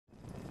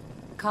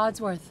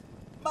Codsworth.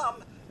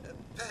 Mum,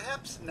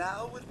 perhaps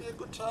now would be a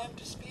good time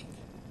to speak.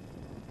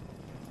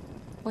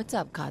 What's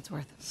up,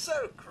 Codsworth?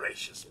 So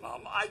gracious,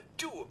 Mum. I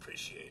do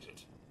appreciate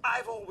it.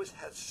 I've always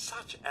had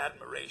such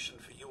admiration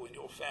for you and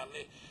your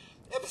family,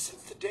 ever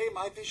since the day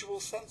my visual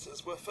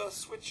senses were first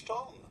switched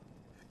on.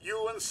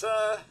 You and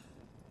Sir,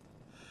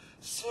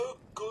 so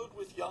good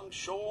with young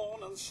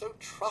Sean and so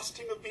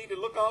trusting of me to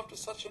look after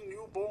such a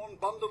newborn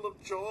bundle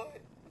of joy.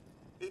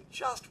 It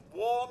just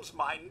warms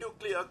my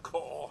nuclear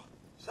core.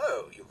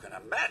 So you can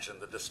imagine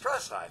the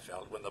distress I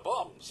felt when the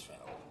bombs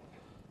fell,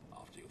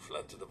 after you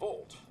fled to the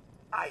vault.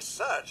 I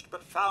searched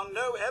but found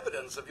no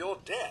evidence of your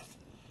death.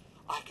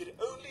 I could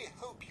only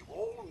hope you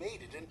all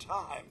made it in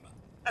time.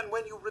 And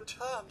when you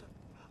returned,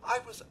 I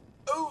was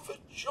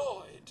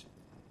overjoyed.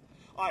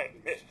 I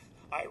admit,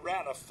 I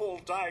ran a full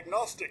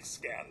diagnostic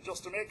scan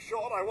just to make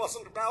sure I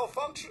wasn't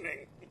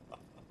malfunctioning.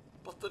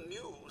 But the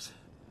news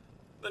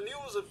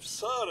of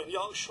Sir and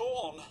young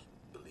Sean,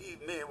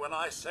 believe me when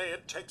I say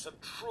it takes a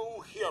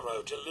true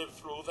hero to live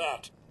through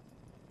that.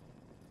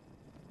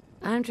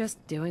 I'm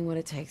just doing what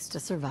it takes to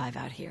survive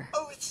out here.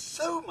 Oh, it's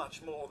so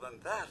much more than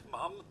that,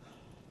 Mum.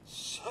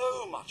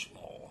 So much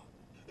more.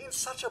 In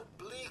such a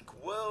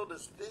bleak world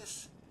as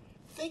this,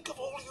 think of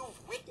all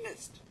you've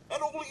witnessed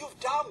and all you've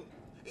done.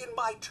 In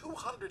my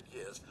 200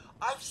 years,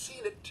 I've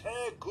seen it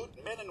tear good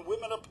men and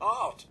women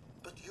apart.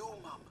 But you,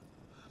 Mum,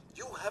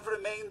 you have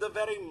remained the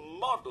very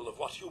model of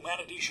what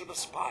humanity should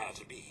aspire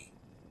to be.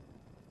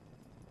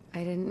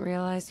 I didn't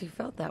realize you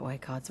felt that way,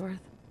 Codsworth.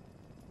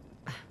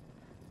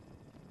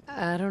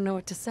 I don't know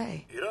what to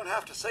say. You don't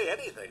have to say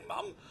anything,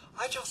 Mum.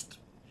 I just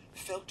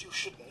felt you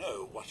should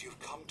know what you've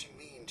come to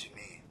mean to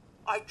me.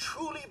 I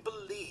truly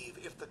believe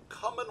if the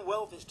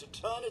Commonwealth is to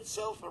turn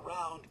itself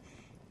around,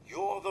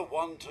 you're the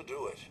one to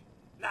do it.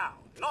 Now,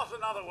 not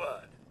another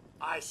word.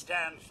 I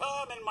stand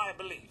firm in my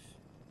belief.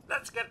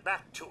 Let's get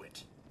back to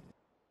it.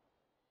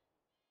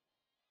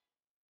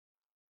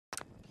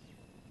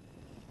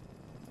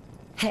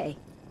 Hey.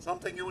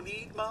 Something you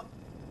need, Mum?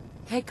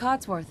 Hey,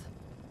 Codsworth.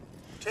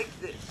 Take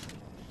this.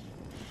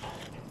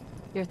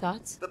 Your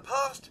thoughts? The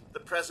past, the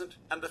present,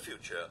 and the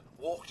future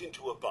walked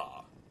into a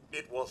bar.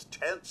 It was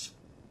tense.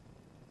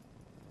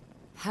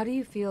 How do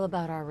you feel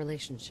about our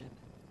relationship?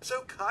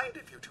 So kind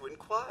of you to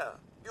inquire.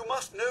 You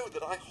must know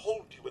that I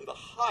hold you in the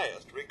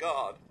highest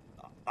regard.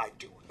 I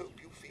do hope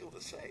you feel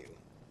the same.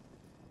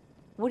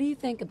 What do you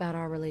think about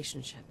our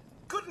relationship?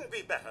 Couldn't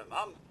be better,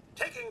 Mum.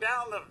 Taking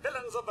down the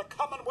villains of the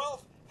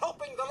Commonwealth,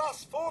 helping the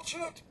less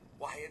fortunate.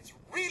 Why, it's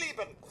really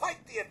been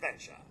quite the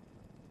adventure.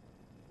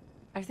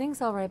 Are things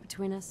all right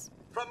between us?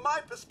 From my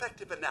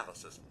perspective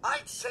analysis,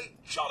 I'd say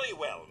jolly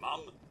well,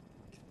 Mum.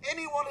 If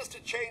anyone is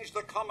to change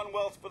the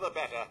Commonwealth for the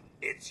better,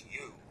 it's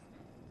you.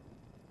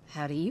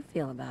 How do you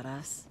feel about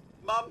us?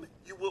 Mum,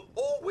 you will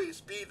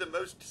always be the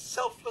most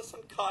selfless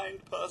and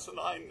kind person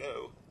I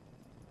know.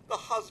 The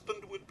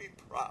husband would be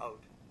proud.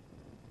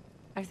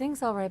 Are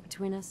things all right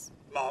between us?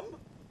 Mum,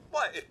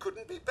 why, it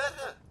couldn't be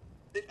better.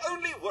 It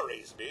only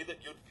worries me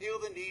that you'd feel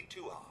the need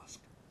to ask.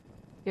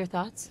 Your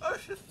thoughts? Oh,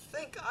 to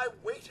think I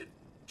waited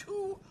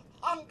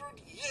 200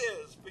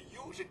 years for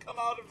you to come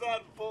out of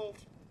that vault.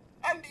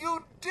 And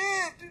you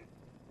did!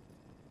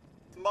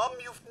 Mum,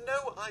 you've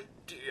no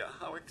idea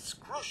how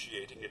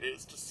excruciating it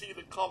is to see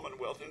the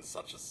Commonwealth in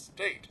such a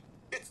state.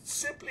 It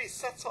simply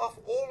sets off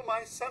all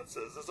my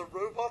senses as a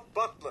robot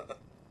butler.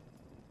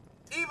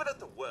 Even at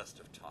the worst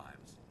of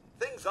times,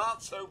 things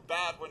aren't so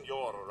bad when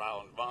you're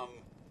around, Mum.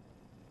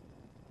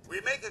 We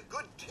make a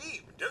good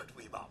team, don't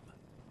we, Mum?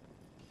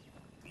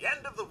 The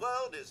end of the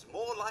world is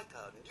more like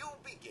a new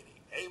beginning,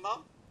 eh,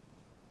 Mum?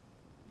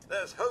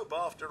 There's hope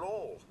after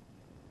all.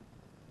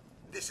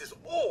 This is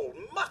all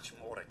much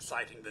more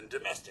exciting than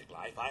domestic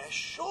life, I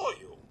assure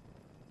you.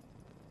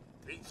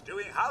 Beats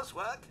doing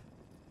housework.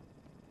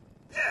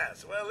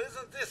 Yes, well,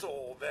 isn't this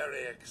all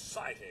very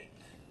exciting?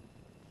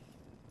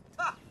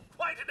 Ha!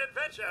 Quite an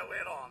adventure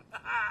we're on.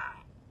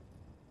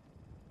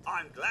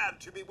 I'm glad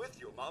to be with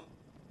you, Mum.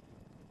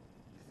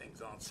 Things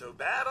aren't so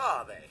bad,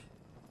 are they?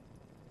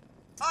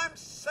 I'm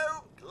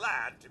so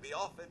glad to be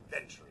off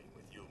adventuring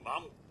with you,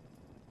 Mum.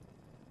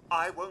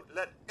 I won't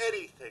let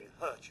anything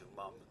hurt you,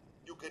 Mum.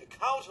 You can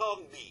count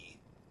on me.